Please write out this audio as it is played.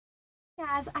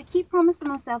Guys, I keep promising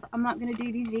myself I'm not going to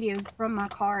do these videos from my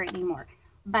car anymore,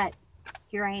 but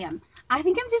here I am. I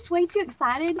think I'm just way too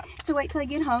excited to wait till I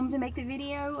get home to make the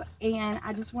video, and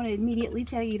I just want to immediately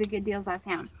tell you the good deals I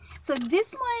found. So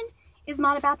this one is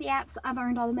not about the apps I've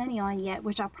earned all the money on yet,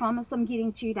 which I promise I'm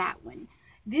getting to that one.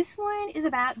 This one is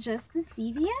about just the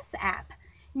CVS app.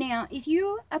 Now, if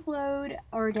you upload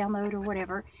or download or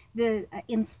whatever, the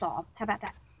install, how about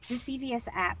that? The CVS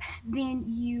app, then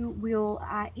you will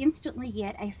instantly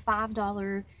get a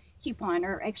 $5 coupon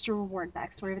or extra reward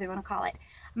bucks, whatever they want to call it.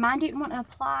 Mine didn't want to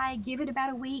apply. Give it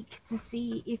about a week to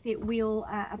see if it will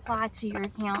apply to your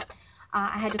account.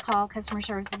 I had to call customer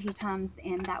service a few times,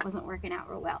 and that wasn't working out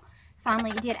real well. Finally,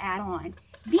 it did add on.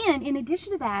 Then, in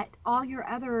addition to that, all your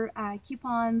other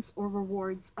coupons or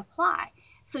rewards apply.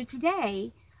 So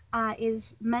today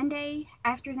is Monday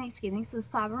after Thanksgiving, so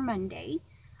Cyber Monday.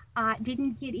 I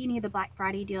didn't get any of the Black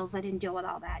Friday deals. I didn't deal with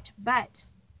all that. But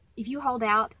if you hold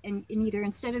out and either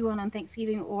instead of going on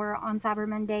Thanksgiving or on Cyber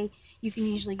Monday, you can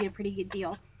usually get a pretty good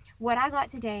deal. What I got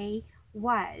today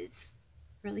was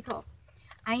really cool.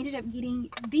 I ended up getting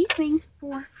these things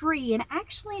for free, and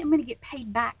actually I'm going to get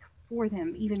paid back for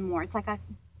them even more. It's like I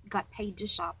got paid to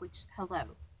shop, which, hello,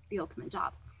 the ultimate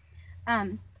job.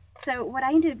 So what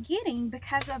I ended up getting,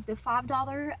 because of the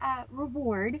 $5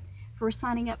 reward for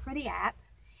signing up for the app,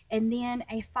 and then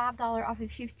a $5 off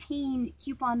of 15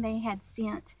 coupon they had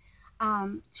sent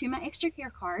to my extra care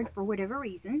card for whatever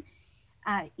reason.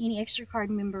 Any extra card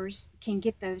members can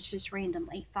get those just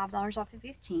randomly, $5 off of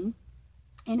 15.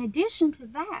 In addition to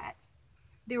that,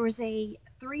 there was a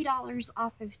 $3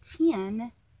 off of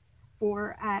 10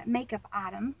 for makeup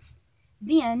items.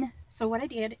 Then, so what I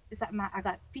did is that I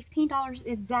got $15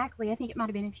 exactly. I think it might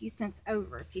have been a few cents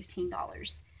over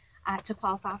 $15. To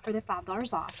qualify for the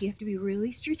 $5 off. You have to be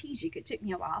really strategic. It took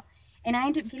me a while. And I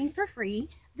ended up getting for free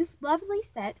this lovely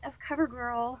set of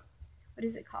CoverGirl, what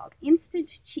is it called?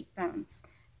 Instant Cheekbones.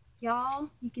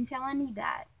 Y'all, you can tell I need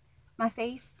that. My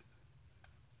face,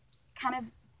 kind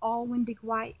of all one big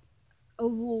white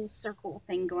oval circle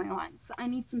thing going on. So I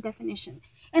need some definition.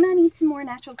 And I need some more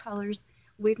natural colors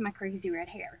with my crazy red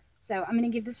hair. So I'm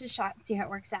going to give this a shot and see how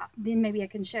it works out. Then maybe I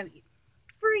can show you.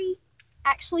 Free.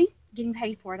 Actually, getting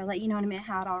paid for it. I'll let you know in a minute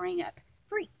how it all rang up.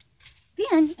 Free.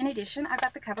 Then, in addition, I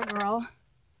got the CoverGirl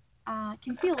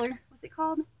concealer. What's it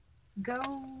called? Go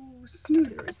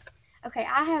Smoothers. Okay,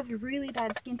 I have really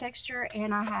bad skin texture,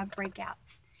 and I have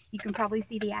breakouts. You can probably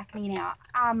see the acne now.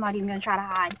 I'm not even going to try to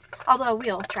hide. Although I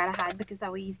will try to hide because I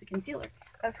will use the concealer.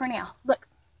 But for now, look.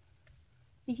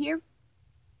 See here?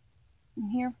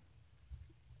 And here.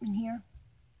 And here.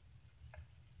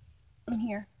 And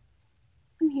here.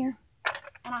 And here.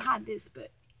 And I hide this, but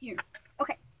here.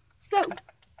 Okay, so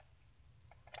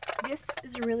this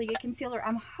is a really good concealer,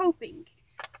 I'm hoping.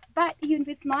 But even if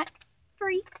it's not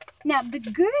free. Now, the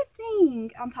good thing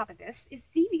on top of this is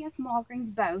CVS and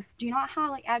Walgreens both do not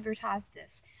highly advertise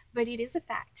this, but it is a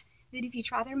fact that if you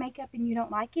try their makeup and you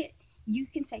don't like it, you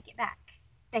can take it back.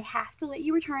 They have to let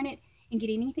you return it and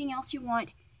get anything else you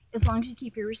want as long as you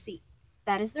keep your receipt.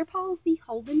 That is their policy.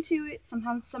 Hold them to it.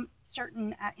 Sometimes some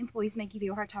certain employees may give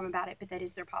you a hard time about it, but that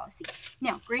is their policy.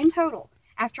 Now, grand total,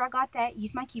 after I got that,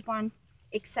 used my coupon,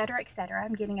 etc., etc.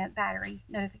 I'm getting a battery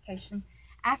notification.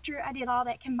 After I did all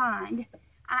that combined,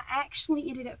 I actually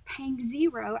ended up paying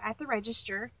 $0 at the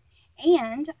register,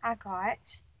 and I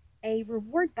got a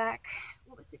reward back.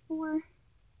 What was it for?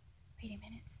 Wait a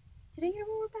minute. Did I get a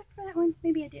reward back for that one?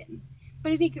 Maybe I didn't.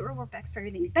 But I did get reward backs for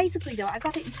everything. Basically, though, I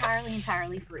got it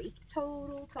entirely free.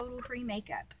 Total free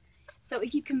makeup. So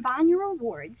if you combine your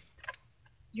rewards,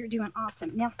 you're doing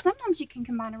awesome. Now, sometimes you can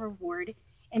combine a reward,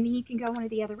 and then you can go one of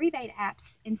the other rebate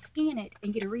apps and scan it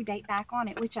and get a rebate back on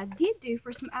it, which I did do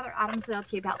for some other items that I'll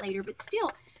tell you about later. But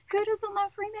still, who doesn't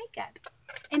love free makeup?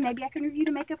 And maybe I can review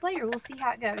the makeup later. We'll see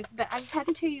how it goes. But I just had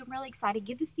to tell you, I'm really excited.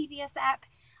 Get the CVS app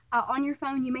on your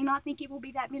phone. You may not think it will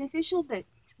be that beneficial, but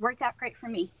worked out great for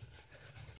me.